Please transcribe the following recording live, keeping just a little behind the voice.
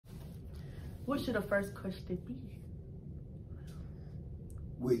What should the first question be?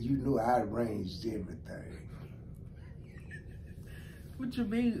 Well, you know I arranged everything. What you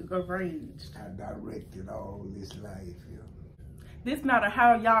mean arranged? I directed all this life here. This not a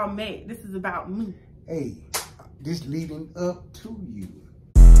how y'all met. This is about me. Hey, this leading up to you.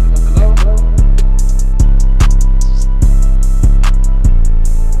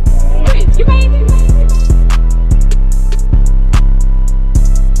 You made it.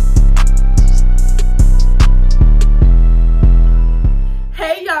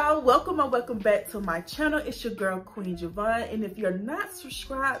 Hey y'all, welcome back to my channel. It's your girl Queen Javon, and if you're not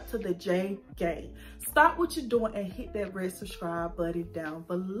subscribed to the J Gang, stop what you're doing and hit that red subscribe button down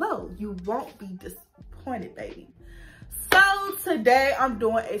below. You won't be disappointed, baby. So today I'm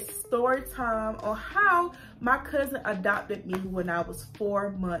doing a story time on how my cousin adopted me when I was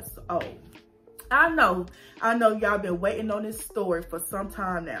 4 months old. I know y'all been waiting on this story for some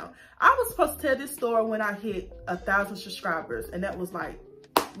time now. I was supposed to tell this story when I hit 1,000 subscribers, and that was like,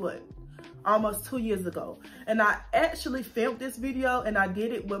 what, almost 2 years ago. And I actually filmed this video and I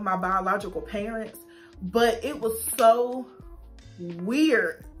did it with my biological parents, but it was so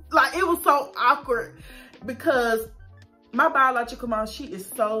weird. Like, it was so awkward because my biological mom, she is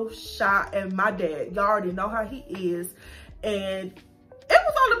so shy, and my dad, y'all already know how he is, and it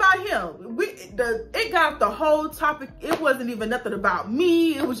was all about him. It got the whole topic. It wasn't even nothing about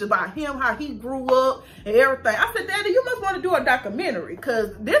me. It was just about him, how he grew up and everything. I said, Daddy, you must want to do a documentary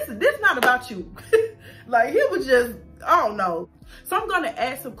because this not about you. Like, he was just, I don't know. So I'm going to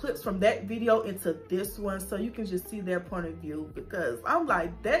add some clips from that video into this one so you can just see their point of view, because I'm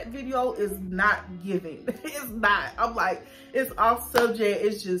like, that video is not giving. It's not. I'm like, it's off subject.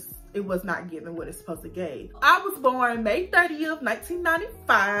 It's just, it was not giving what it's supposed to give. I was born May 30th,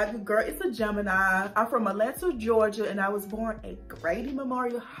 1995. Girl, it's a Gemini. I'm from Atlanta, Georgia, and I was born at Grady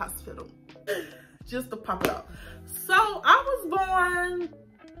Memorial Hospital. Just to pop it up. So I was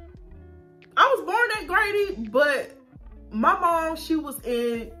born at Grady, but my mom, she was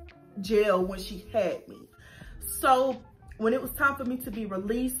in jail when she had me. So when it was time for me to be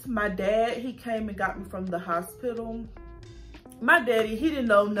released, my dad, he came and got me from the hospital. My daddy, he didn't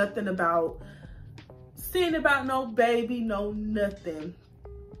know nothing about seeing about no baby, no nothing.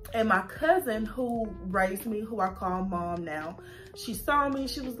 And my cousin who raised me, who I call mom now, she saw me,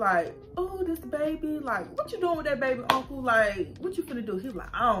 she was like, oh, this baby, like, what you doing with that baby, uncle? Like, what you finna do? He was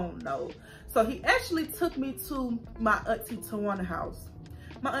like, I don't know. So he actually took me to my auntie Tawana house.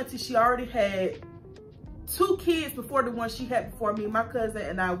 My auntie, she already had 2 kids before the one she had before me. My cousin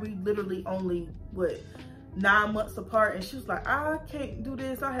and I, we literally only, 9 months apart, and she was like, I can't do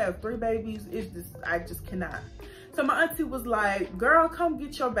this. I have 3 babies. It's just, I just cannot. So my auntie was like, girl, come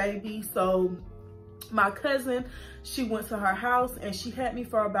get your baby. So my cousin, she went to her house and she had me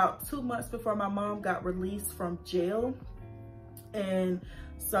for about 2 months before my mom got released from jail. And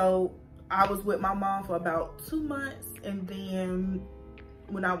so I was with my mom for about 2 months. And then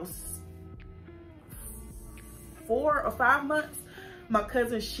when I was 4 or 5 months, my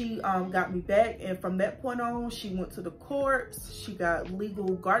cousin, she got me back, and from that point on, she went to the courts. She got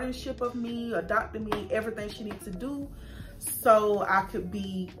legal guardianship of me, adopted me, everything she needed to do so I could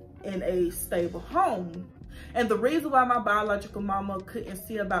be in a stable home. And the reason why my biological mama couldn't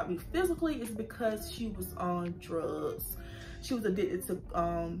see about me physically is because she was on drugs. She was addicted to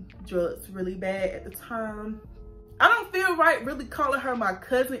drugs really bad at the time. I don't feel right really calling her my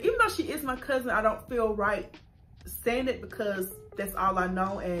cousin. Even though she is my cousin, I don't feel right saying it because that's all I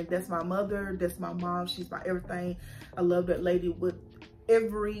know, and that's my mother, that's my mom, she's my everything. I love that lady with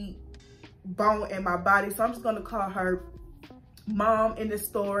every bone in my body. So I'm just gonna call her mom in this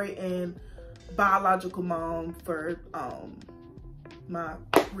story, and biological mom for my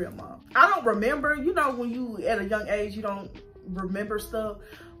real mom. I don't remember, you know, when you at a young age, you don't remember stuff,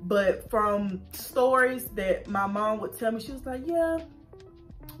 but from stories that my mom would tell me, she was like, yeah,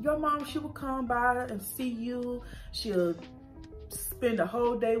 your mom, she will come by and see you. She'll spend a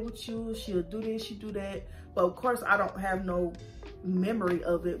whole day with you. She'll do this, she do that. But of course, I don't have no memory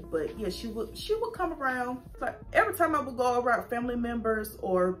of it. But yeah, she would come around. Like every time I would go around family members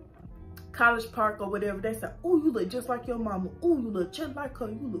or College Park or whatever, they said, "Oh, you look just like your mama. Oh, you look just like her.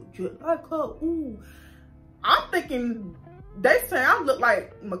 You look just like her." Ooh, I'm thinking they say I look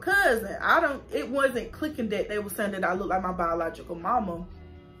like my cousin. It wasn't clicking that they were saying that I look like my biological mama.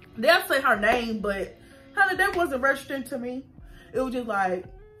 They'll say her name, but honey, that wasn't registering to me. It was just like,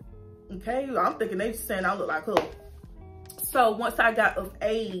 okay, I'm thinking they just saying I look like her. So once I got of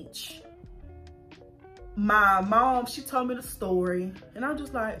age, my mom, she told me the story, and I'm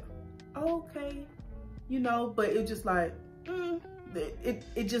just like, oh, okay, you know, but it just like,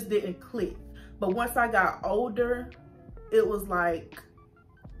 it just didn't click. But once I got older, it was like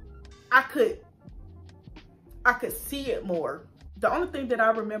I could see it more. The only thing that I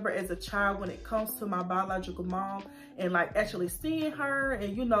remember as a child when it comes to my biological mom and like actually seeing her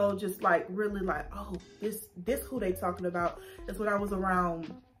and, you know, just like really like, oh, this who they talking about, is when I was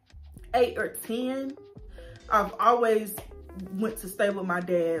around 8 or 10. I've always went to stay with my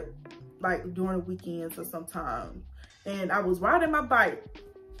dad like during the weekends or sometime. And I was riding my bike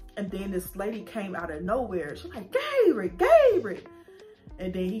and then this lady came out of nowhere. She's like, Gabriel.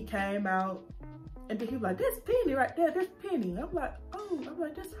 And then he came out. And then he was like, that's Penny right there, that's Penny. I'm like, oh,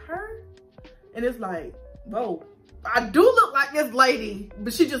 that's her? And it's like, whoa, I do look like this lady,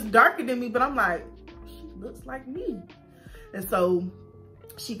 but she just darker than me, but I'm like, she looks like me. And so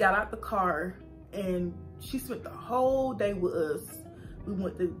she got out the car and she spent the whole day with us. We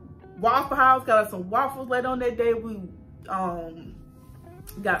went to Waffle House, got us some waffles later on that day. We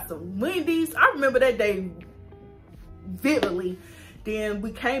got some Wendy's. I remember that day vividly. Then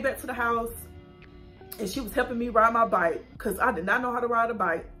we came back to the house. And she was helping me ride my bike because I did not know how to ride a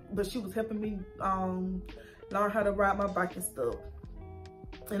bike, but she was helping me learn how to ride my bike and stuff.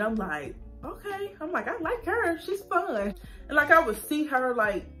 And I'm like, okay. I'm like, I like her. She's fun. And like I would see her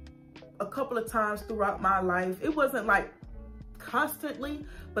like a couple of times throughout my life. It wasn't like constantly,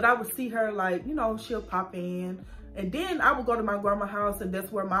 but I would see her like, you know, she'll pop in. And then I would go to my grandma's house and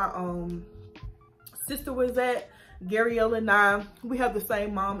that's where my sister was at. Gabrielle and I, we have the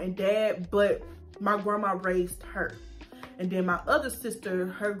same mom and dad, but my grandma raised her. And then my other sister,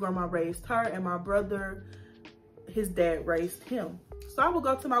 her grandma raised her, and my brother, his dad raised him. So I would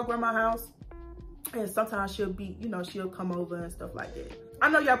go to my grandma's house and sometimes she'll be, you know, she'll come over and stuff like that. I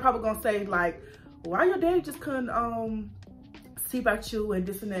know y'all probably gonna say like, why your daddy just couldn't see about you and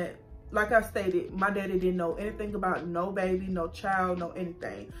this and that. Like I stated, my daddy didn't know anything about no baby, no child, no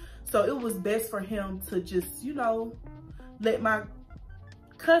anything. So it was best for him to just, you know, let my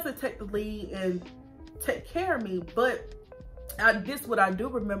cousin take the lead and take care of me. But this what I do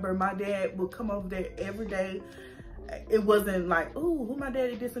remember, my dad would come over there every day. It wasn't like, oh, who my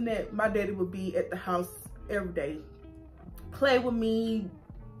daddy, this and that. My daddy would be at the house every day, play with me.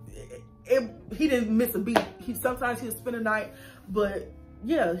 He didn't miss a beat. Sometimes he would spend the night, but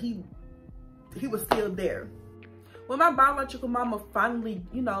yeah, he was still there. When my biological mama finally,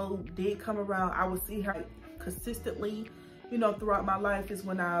 you know, did come around, I would see her consistently, you know, throughout my life is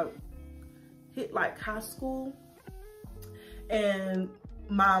when I hit like high school. And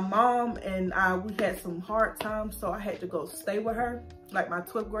my mom and we had some hard times, so I had to go stay with her, like my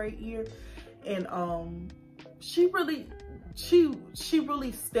 12th grade year. And she really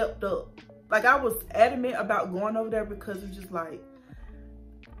stepped up. Like I was adamant about going over there because it's just like,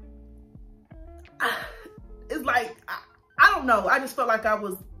 it's like, I don't know. I just felt like I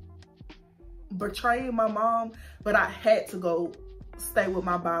was betraying my mom, but I had to go stay with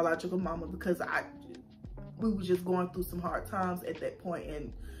my biological mama because we were just going through some hard times at that point,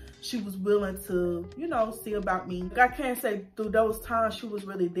 and she was willing to, you know, see about me. I can't say through those times she was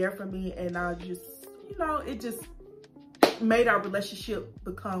really there for me, and I just, you know, it just made our relationship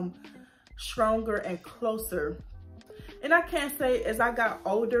become stronger and closer. And I can't say as I got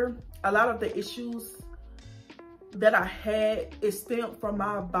older, a lot of the issues that I had, it stemmed from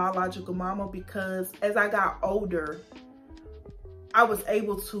my biological mama, because as I got older, I was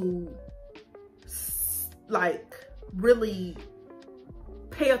able to like really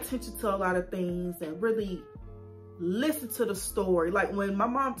pay attention to a lot of things and really listen to the story. Like when my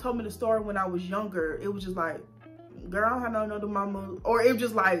mom told me the story when I was younger, it was just like, girl, I don't have no other mama, or it was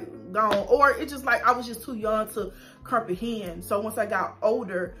just like gone, or it just like I was just too young to comprehend. So once I got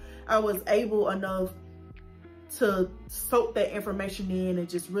older, I was able enough to soak that information in and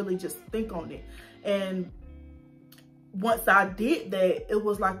just really just think on it. And once I did that, it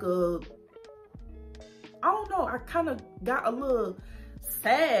was like I don't know, I kind of got a little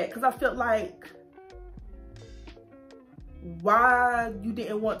sad because I felt like, why you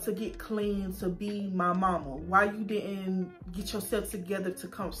didn't want to get clean to be my mama? Why you didn't get yourself together to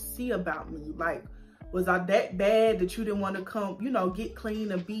come see about me? Like, was I that bad that you didn't want to come, you know, get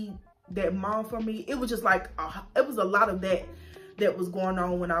clean and be that mom for me? It was just like, it was a lot of that was going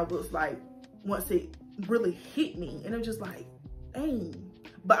on when I was like, once it really hit me. And it was just like, dang.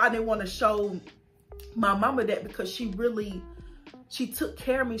 But I didn't want to show my mama that, because she took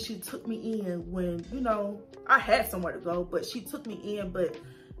care of me. She took me in when, you know, I had somewhere to go, but she took me in. But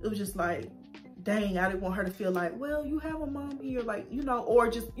it was just like, dang, I didn't want her to feel like, well, you have a mom here, like, you know, or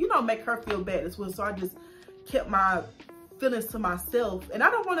just, you know, make her feel bad as well. So I just kept my feelings to myself. And I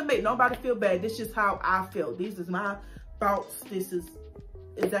don't want to make nobody feel bad. This is just how I felt. These is my thoughts. This is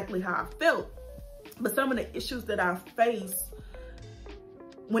exactly how I felt. But some of the issues that I face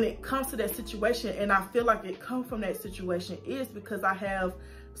when it comes to that situation, and I feel like it comes from that situation, is because I have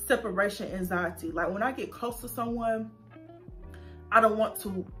separation anxiety. Like when I get close to someone, I don't want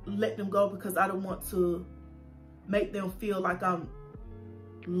to let them go because I don't want to make them feel like I'm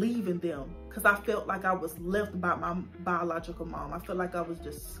leaving them, because I felt like I was left by my biological mom. I felt like I was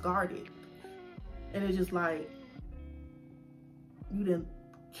discarded. And it's just like, you didn't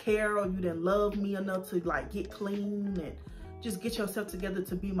care or you didn't love me enough to like get clean and just get yourself together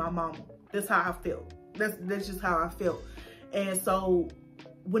to be my mama. That's how I felt. That's just how I felt. And so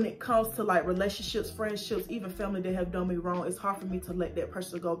when it comes to like relationships, friendships, even family that have done me wrong, it's hard for me to let that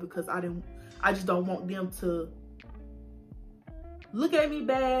person go because I just don't want them to look at me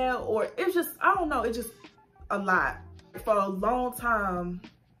bad, or it's just, I don't know, it's just a lot. For a long time,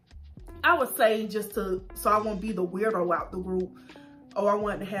 I would say just so I won't be the weirdo out the group, or I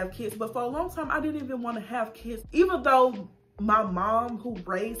wanted to have kids. But for a long time, I didn't even want to have kids. Even though my mom who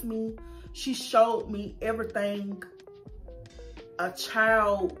raised me, she showed me everything a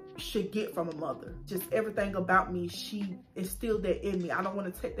child should get from a mother. Just everything about me, she instilled that in me. I don't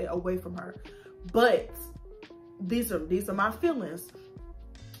want to take that away from her. But these are my feelings.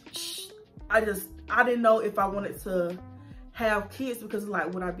 I didn't know if I wanted to have kids because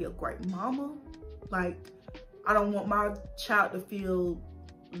like, would I be a great mama? Like, I don't want my child to feel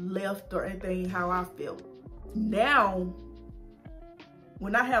left or anything how I feel. Now,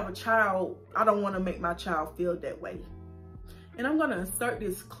 when I have a child, I don't want to make my child feel that way. And I'm gonna insert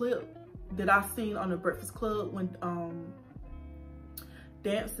this clip that I seen on the Breakfast Club when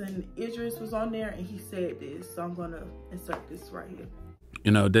Dancing Idris was on there, and he said this. So I'm gonna insert this right here.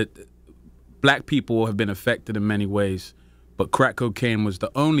 You know, that black people have been affected in many ways, but crack cocaine was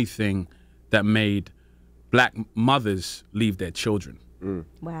the only thing that made black mothers leave their children.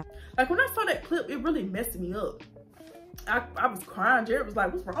 Wow. Like when I saw that clip, it really messed me up. I was crying. Jared was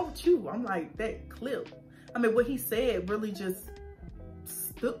like, what's wrong with you? I'm like, that clip. I mean, what he said really just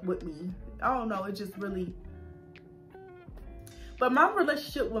stuck with me. I don't know, it just really. But my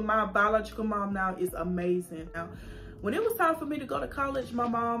relationship with my biological mom now is amazing. Now, when it was time for me to go to college, my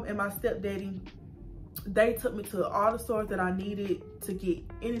mom and my stepdaddy, they took me to all the stores that I needed to get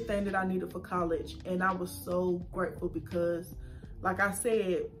anything that I needed for college. And I was so grateful because, like I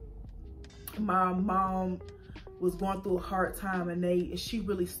said, my mom was going through a hard time, and she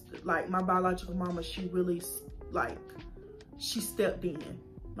really, like my biological mama, she really, like, she stepped in.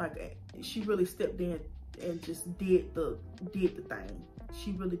 Like, she really stepped in and just did the thing.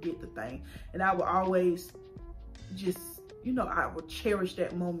 She really did the thing. And I would always just, you know, I would cherish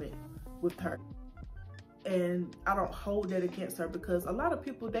that moment with her. And I don't hold that against her because a lot of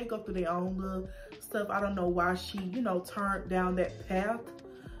people, they go through their own little stuff. I don't know why she, you know, turned down that path.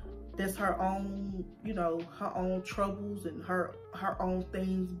 That's her own, you know, her own troubles and her own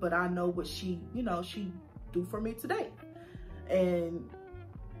things. But I know what she, you know, she do for me today. And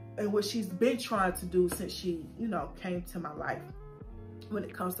what she's been trying to do since she, you know, came to my life. When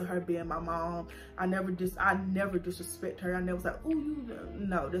it comes to her being my mom, I never disrespect her. I never was like, oh, you,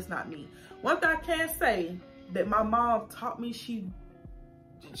 no, that's not me. One thing I can say that my mom taught me, she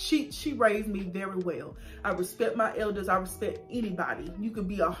raised me very well. I respect my elders. I respect anybody. You could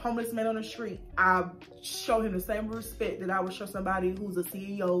be a homeless man on the street. I show him the same respect that I would show somebody who's a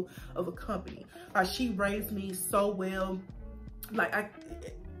CEO of a company. She raised me so well. Like,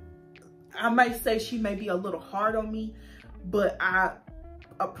 I might say she may be a little hard on me, but I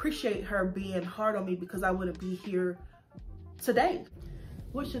appreciate her being hard on me because I wouldn't be here today.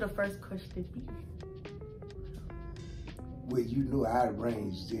 What should the first question be? Well, you know I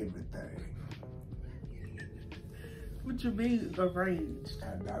arranged everything. What you mean arranged?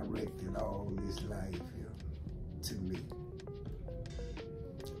 I directed all this life here to me.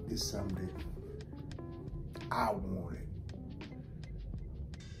 It's something I wanted.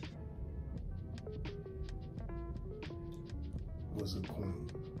 Was a queen.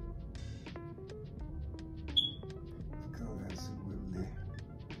 Because I said, well,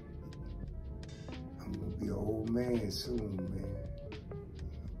 I'm gonna be an old man soon, man.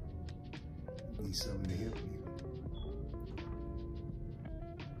 Need something to help you.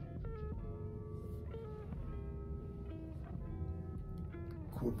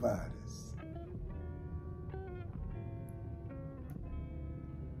 Quavadas.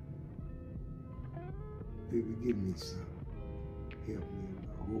 Baby, give me some. Help me in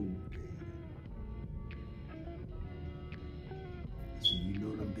my old days. So you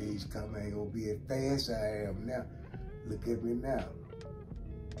know them days come, I ain't gonna be as fast as I am now. Look at me now.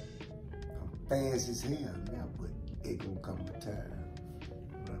 I'm fast as hell now, but it gonna come a time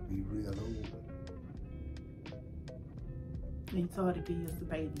when I be real old. And you told her to give you some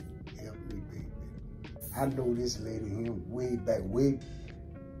babies. Help me, baby. I know this lady here way back, when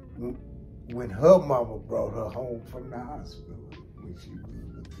her mama brought her home from the hospital when she was a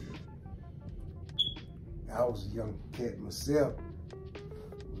little girl. I was a young cat myself.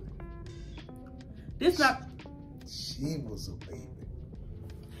 She was a baby.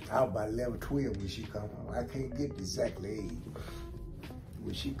 I was about 11, 12 when she come home. I can't get the exact age.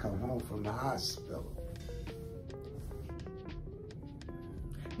 When she come home from the hospital.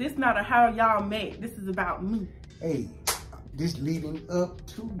 This not a how y'all met. This is about me. Hey, this leading up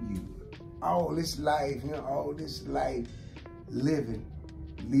to you. All this life here, all this life living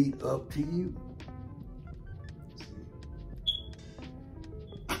lead up to you.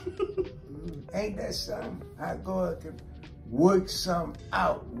 Ain't that something? How God can work something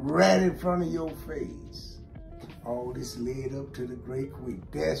out right in front of your face. All this led up to the great queen.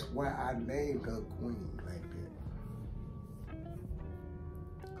 That's why I named her queen like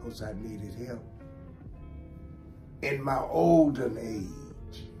that. Because I needed help. In my olden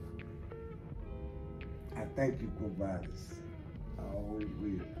age. I thank you, providers. I always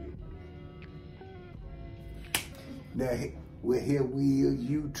will. Now, here we are,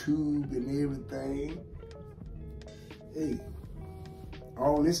 YouTube and everything. Hey,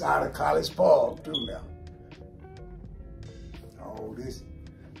 all this out of College Park too now. All this,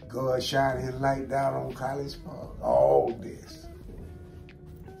 God shining his light down on College Park. All this.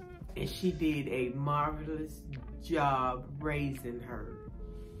 And she did a marvelous job raising her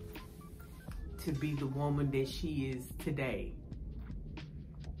to be the woman that she is today.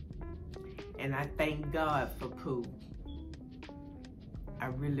 And I thank God for Pooh. I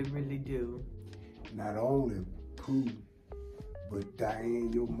really, really do. Not only Pooh, but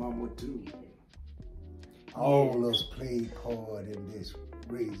Diane, your mama too. All of us played part in this,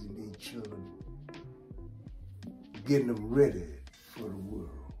 raising these children, getting them ready for the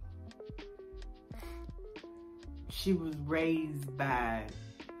world. She was raised by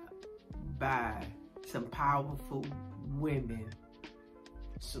some powerful women,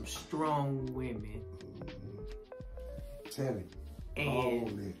 some strong women. Tell me.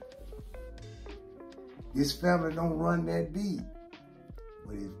 And this family don't run that deep,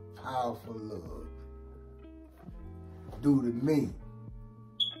 but it's powerful love. Due to me,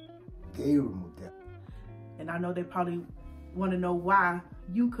 gave them that. And I know they probably want to know why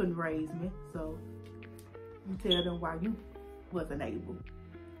you couldn't raise me, so you tell them why you wasn't able.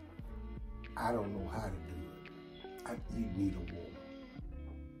 I don't know how to do it. You need a woman.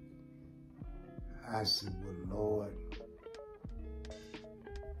 I said, well, Lord,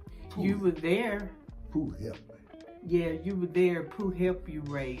 Pooh, you were there. Pooh helped me. Yeah, you were there. Pooh helped you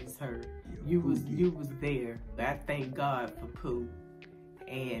raise her. Yeah, you was there. I thank God for Pooh,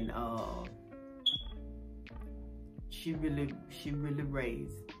 and she really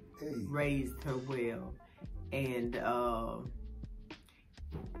raised her well, and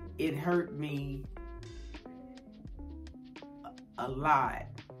it hurt me a lot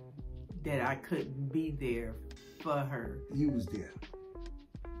that I couldn't be there for her. You was there.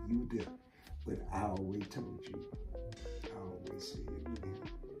 You were there. But I always told you, I always said, man,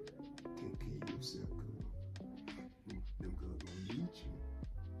 take care of yourself, girl. Them girls gonna need you.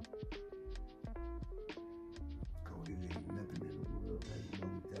 Cause it ain't nothing in the world like no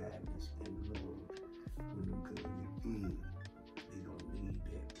guidance and love. When them girls get big, they gonna need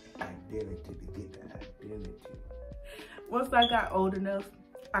that identity to get the identity. Once I got old enough,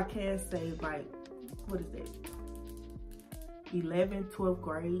 I can say like, what is that? 11th, 12th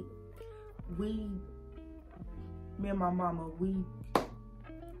grade. Me and my mama, we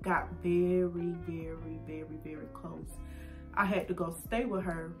got very, very, very, very close. I had to go stay with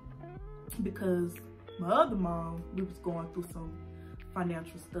her because my other mom, we was going through some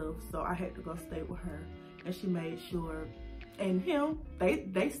financial stuff. So I had to go stay with her, and she made sure, and him,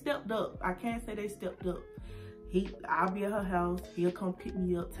 they stepped up. I can't say they stepped up. I'll be at her house. He'll come pick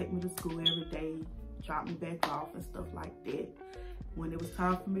me up, take me to school every day, drop me back off and stuff like that. When it was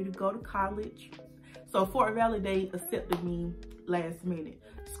time for me to go to college. So Fort Valley, they accepted me last minute.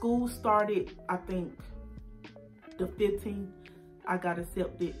 School started, I think, the 15th. I got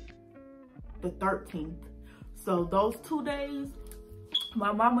accepted the 13th. So those 2 days,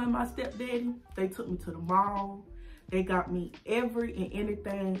 my mama and my stepdaddy, they took me to the mall. They got me every and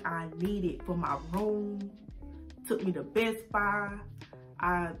anything I needed for my room. Took me to Best Buy.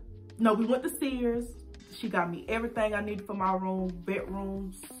 We went to Sears. She got me everything I needed for my room,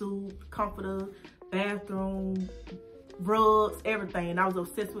 bedroom, suite, comforter, bathroom, rugs, everything. And I was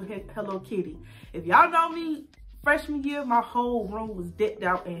obsessed with Hello Kitty. If y'all know me, freshman year, my whole room was decked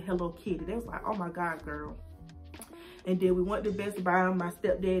out in Hello Kitty. They was like, oh my God, girl. And then we went to Best Buy. My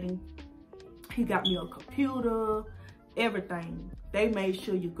stepdaddy, he got me a computer, everything. They made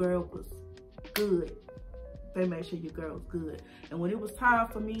sure your girl was good. They made sure your girl was good. And when it was time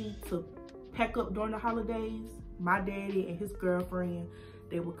for me to pack up during the holidays, my daddy and his girlfriend,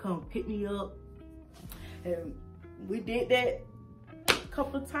 they would come pick me up. And we did that a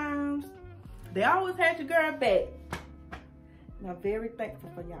couple of times. They always had your girl back. And I'm very thankful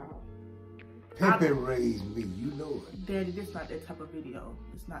for y'all. Pimpin' raised me, you know it. Daddy, this not that type of video.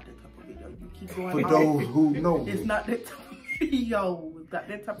 It's not that type of video. You keep going For on. those who know It's me. not that type of video. It's not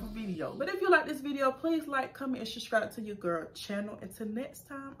that type of video. But if you like this video, please like, comment, and subscribe to your girl channel. Until next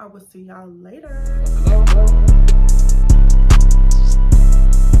time, I will see y'all later.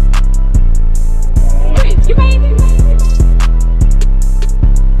 You made it.